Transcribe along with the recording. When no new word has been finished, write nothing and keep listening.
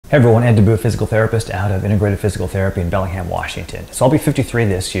Hey everyone, Ed DeBoo, physical therapist out of Integrated Physical Therapy in Bellingham, Washington. So I'll be 53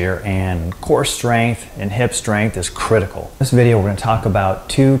 this year, and core strength and hip strength is critical. In this video, we're going to talk about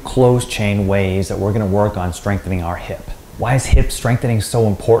 2 closed chain ways that we're going to work on strengthening our hip. Why is hip strengthening so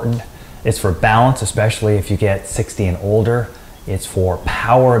important? It's for balance, especially if you get 60 and older. It's for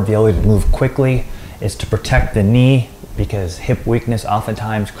power, ability to move quickly. It's to protect the knee, because hip weakness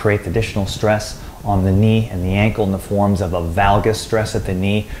oftentimes creates additional stress on the knee and the ankle in the forms of a valgus stress at the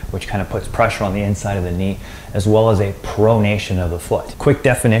knee, which kind of puts pressure on the inside of the knee, as well as a pronation of the foot. Quick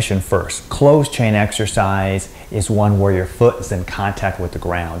definition first. Closed chain exercise is one where your foot is in contact with the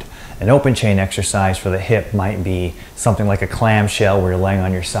ground. An open chain exercise for the hip might be something like a clamshell where you're laying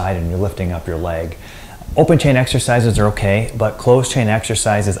on your side and you're lifting up your leg. Open chain exercises are okay, but closed chain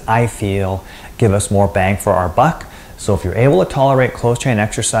exercises, I feel, give us more bang for our buck. So if you're able to tolerate closed chain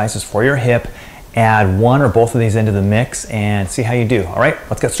exercises for your hip, add one or both of these into the mix and see how you do. All right,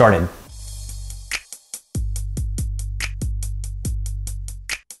 let's get started.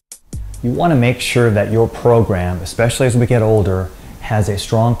 You want to make sure that your program, especially as we get older, has a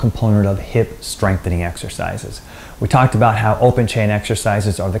strong component of hip strengthening exercises. We talked about how open chain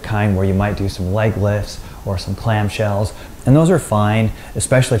exercises are the kind where you might do some leg lifts or some clamshells, and those are fine,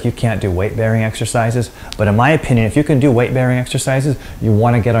 especially if you can't do weight-bearing exercises. But in my opinion, if you can do weight-bearing exercises, you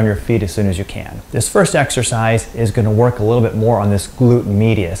want to get on your feet as soon as you can. This first exercise is going to work a little bit more on this glute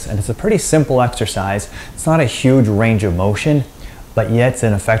medius, and it's a pretty simple exercise. It's not a huge range of motion, but yet it's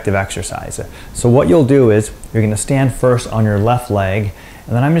an effective exercise. So what you'll do is you're going to stand first on your left leg,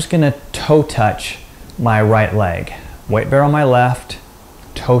 and then I'm just going to toe touch my right leg. Weight bear on my left,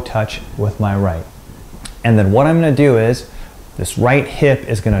 toe touch with my right. And then what I'm going to do is this right hip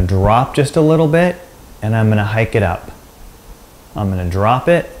is going to drop just a little bit, and I'm going to hike it up. I'm going to drop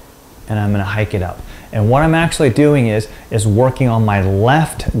it, and I'm going to hike it up. And what I'm actually doing is working on my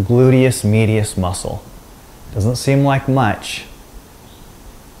left gluteus medius muscle. Doesn't seem like much,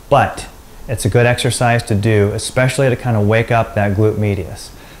 but it's a good exercise to do, especially to kind of wake up that glute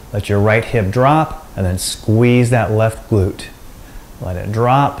medius. Let your right hip drop and then squeeze that left glute. Let it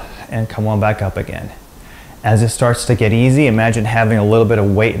drop and come on back up again. As it starts to get easy, imagine having a little bit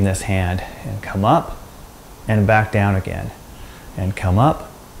of weight in this hand, and come up and back down again, and come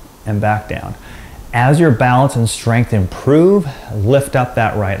up and back down. As your balance and strength improve, lift up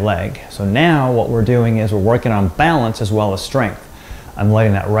that right leg. So now what we're doing is we're working on balance as well as strength. I'm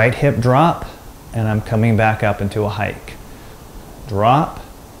letting that right hip drop, and I'm coming back up into a hike. Drop,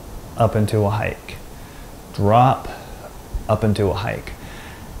 up into a hike. Drop, up into a hike.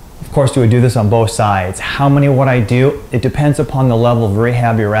 Of course, we would do this on both sides. How many would I do? It depends upon the level of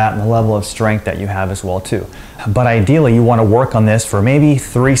rehab you're at and the level of strength that you have as well too. But ideally, you want to work on this for maybe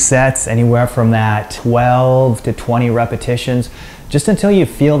 3 sets, anywhere from that 12 to 20 repetitions, just until you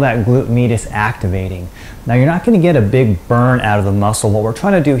feel that glute medius activating. Now, you're not going to get a big burn out of the muscle. What we're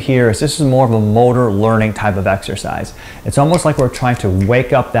trying to do here is this is more of a motor learning type of exercise. It's almost like we're trying to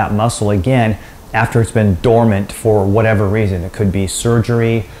wake up that muscle again after it's been dormant for whatever reason. It could be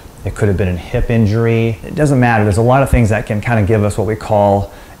surgery, it could have been a hip injury. It doesn't matter. There's a lot of things that can kind of give us what we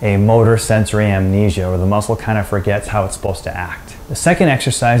call a motor sensory amnesia, where the muscle kind of forgets how it's supposed to act. The second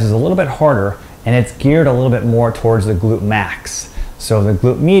exercise is a little bit harder, and it's geared a little bit more towards the glute max. So the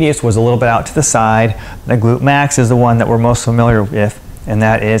glute medius was a little bit out to the side. The glute max is the one that we're most familiar with, and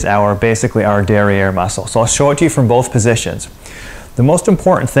that is basically our derriere muscle. So I'll show it to you from both positions. The most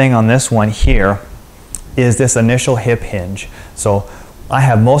important thing on this one here is this initial hip hinge. So I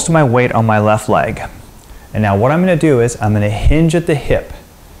have most of my weight on my left leg. And now what I'm going to do is I'm going to hinge at the hip.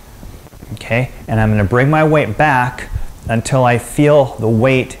 Okay? And I'm going to bring my weight back until I feel the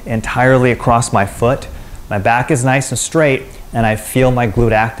weight entirely across my foot. My back is nice and straight, and I feel my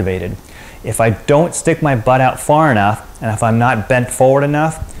glute activated. If I don't stick my butt out far enough, and if I'm not bent forward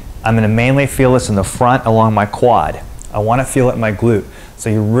enough, I'm going to mainly feel this in the front along my quad. I want to feel it in my glute. So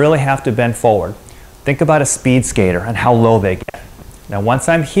you really have to bend forward. Think about a speed skater and how low they get. Now once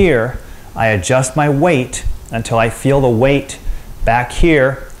I'm here, I adjust my weight until I feel the weight back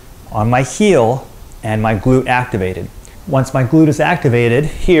here on my heel and my glute activated. Once my glute is activated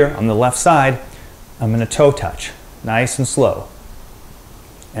here on the left side, I'm going to toe touch, nice and slow.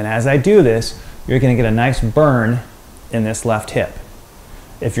 And as I do this, you're going to get a nice burn in this left hip.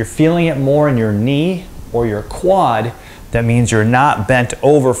 If you're feeling it more in your knee or your quad, that means you're not bent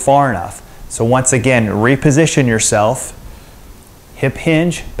over far enough. So once again, reposition yourself. Hip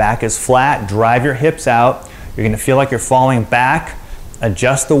hinge, back is flat, drive your hips out. You're going to feel like you're falling back.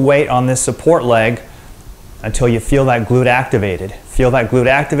 Adjust the weight on this support leg until you feel that glute activated. Feel that glute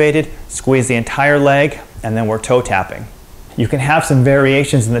activated, squeeze the entire leg, and then we're toe tapping. You can have some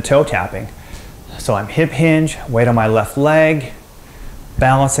variations in the toe tapping. So I'm hip hinge, weight on my left leg,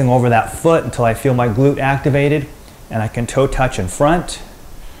 balancing over that foot until I feel my glute activated, and I can toe touch in front,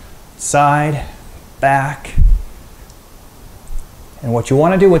 side, back. And what you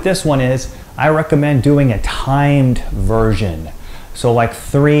want to do with this one is, I recommend doing a timed version. So like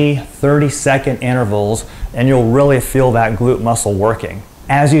 3 30-second intervals, and you'll really feel that glute muscle working.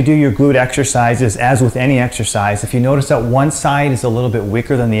 As you do your glute exercises, as with any exercise, if you notice that one side is a little bit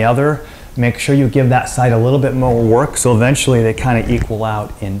weaker than the other, make sure you give that side a little bit more work so eventually they kind of equal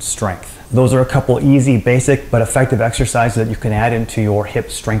out in strength. Those are a couple easy, basic, but effective exercises that you can add into your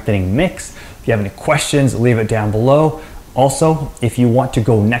hip strengthening mix. If you have any questions, leave it down below. Also, if you want to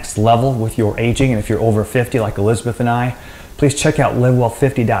go next level with your aging, and if you're over 50 like Elizabeth and I, please check out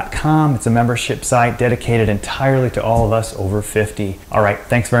livewell50.com. It's a membership site dedicated entirely to all of us over 50. All right,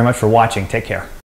 thanks very much for watching. Take care.